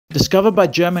Discovered by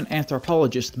German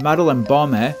anthropologist Madeleine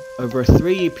Baumer over a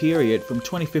 3-year period from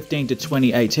 2015 to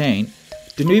 2018,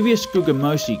 Danuvius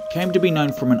Guggenmosi came to be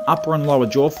known from an upper and lower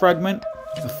jaw fragment,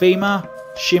 a femur,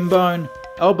 shin bone,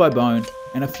 elbow bone,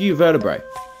 and a few vertebrae,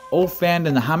 all found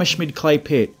in the Hammerschmidt clay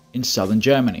pit in southern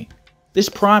Germany. This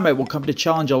primate will come to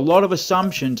challenge a lot of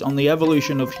assumptions on the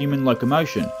evolution of human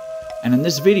locomotion, and in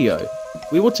this video,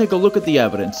 we will take a look at the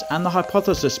evidence and the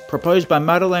hypothesis proposed by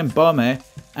Madeleine Baumer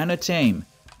and her team,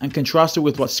 and contrast it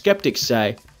with what skeptics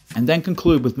say, and then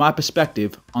conclude with my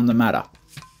perspective on the matter.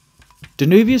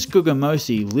 Danuvius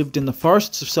Guggenmosi lived in the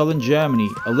forests of southern Germany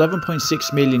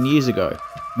 11.6 million years ago,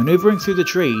 maneuvering through the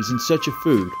trees in search of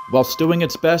food, whilst doing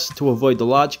its best to avoid the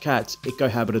large cats it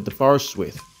cohabited the forests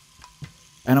with.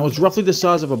 And it was roughly the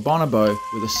size of a bonobo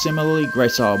with a similarly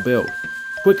gracile build.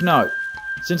 Quick note,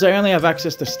 since I only have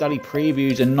access to study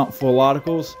previews and not full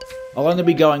articles, I'll only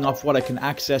be going off what I can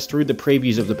access through the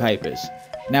previews of the papers.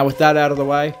 Now with that out of the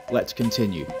way, let's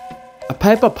continue. A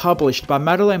paper published by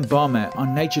Madeleine Baumer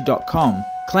on Nature.com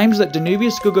claims that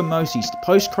Danuvius Guggenmosi's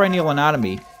postcranial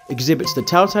anatomy exhibits the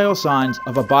telltale signs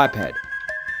of a biped.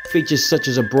 Features such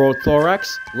as a broad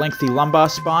thorax, lengthy lumbar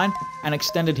spine, and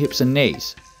extended hips and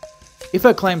knees. If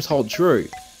her claims hold true,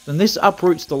 then this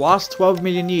uproots the last 12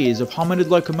 million years of hominid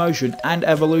locomotion and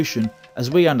evolution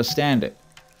as we understand it.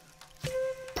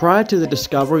 Prior to the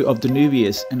discovery of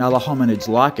Danuvius and other hominids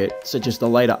like it, such as the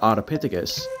later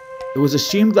Ardipithecus, it was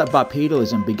assumed that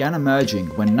bipedalism began emerging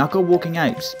when knuckle-walking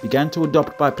apes began to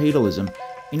adopt bipedalism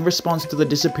in response to the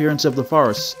disappearance of the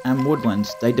forests and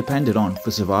woodlands they depended on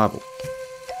for survival.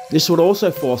 This would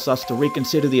also force us to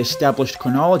reconsider the established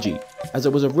chronology, as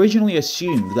it was originally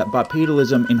assumed that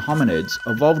bipedalism in hominids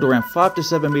evolved around 5 to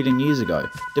 7 million years ago,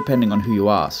 depending on who you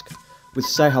ask, with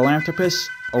Sahelanthropus,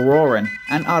 Auroran,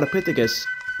 and Ardipithecus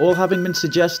all having been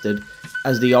suggested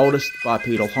as the oldest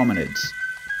bipedal hominids.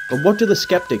 But what do the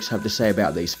skeptics have to say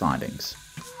about these findings?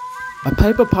 A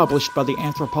paper published by the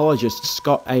anthropologist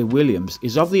Scott A. Williams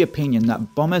is of the opinion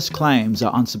that Baumer's claims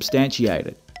are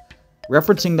unsubstantiated,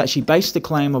 referencing that she based the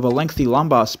claim of a lengthy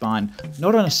lumbar spine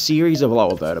not on a series of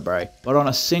lower vertebrae, but on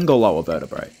a single lower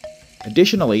vertebrae.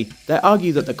 Additionally, they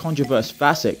argue that the controverse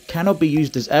facet cannot be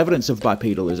used as evidence of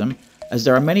bipedalism, as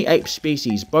there are many ape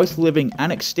species, both living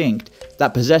and extinct,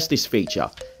 that possess this feature,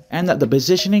 and that the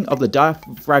positioning of the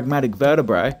diaphragmatic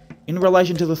vertebrae in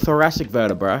relation to the thoracic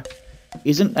vertebrae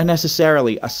isn't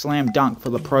necessarily a slam dunk for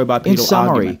the pro-bipedal argument. In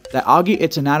summary, they argue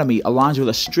its anatomy aligns with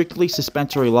a strictly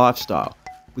suspensory lifestyle,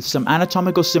 with some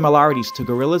anatomical similarities to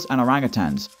gorillas and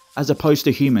orangutans, as opposed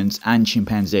to humans and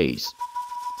chimpanzees.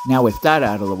 Now with that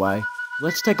out of the way,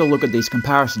 let's take a look at these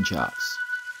comparison charts.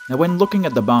 Now when looking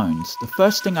at the bones, the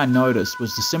first thing I noticed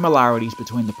was the similarities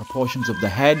between the proportions of the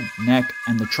head, neck,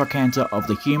 and the trochanter of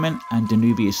the human and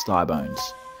Danuvius thigh bones.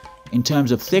 In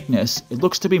terms of thickness, it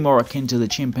looks to be more akin to the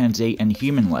chimpanzee and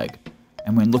human leg,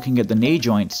 and when looking at the knee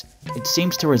joints, it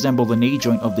seems to resemble the knee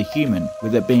joint of the human,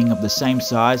 with it being of the same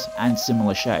size and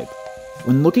similar shape.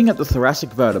 When looking at the thoracic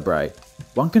vertebrae,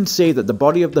 one can see that the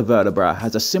body of the vertebra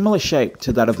has a similar shape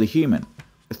to that of the human,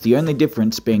 with the only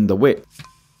difference being the width.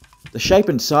 The shape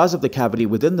and size of the cavity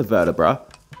within the vertebra,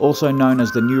 also known as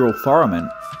the neural foramen,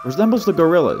 resembles the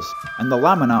gorillas, and the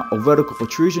lamina or vertical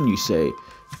protrusion you see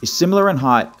is similar in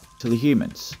height to the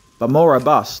humans, but more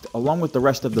robust along with the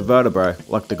rest of the vertebrae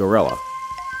like the gorilla.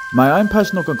 My own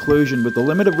personal conclusion with the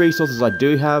limited resources I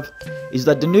do have is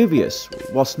that Danuvius,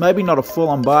 whilst maybe not a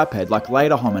full-on biped like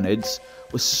later hominids,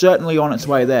 was certainly on its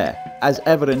way there, as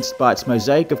evidenced by its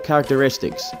mosaic of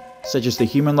characteristics, such as the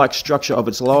human-like structure of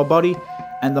its lower body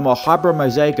and the more hybrid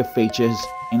mosaic of features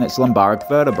in its lumbaric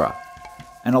vertebra.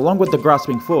 And along with the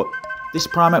grasping foot, this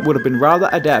primate would have been rather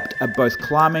adept at both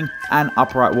climbing and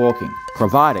upright walking,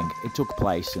 providing it took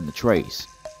place in the trees.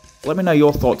 Let me know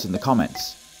your thoughts in the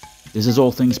comments. This is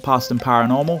all things past and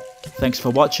paranormal. Thanks for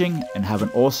watching and have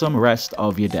an awesome rest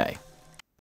of your day.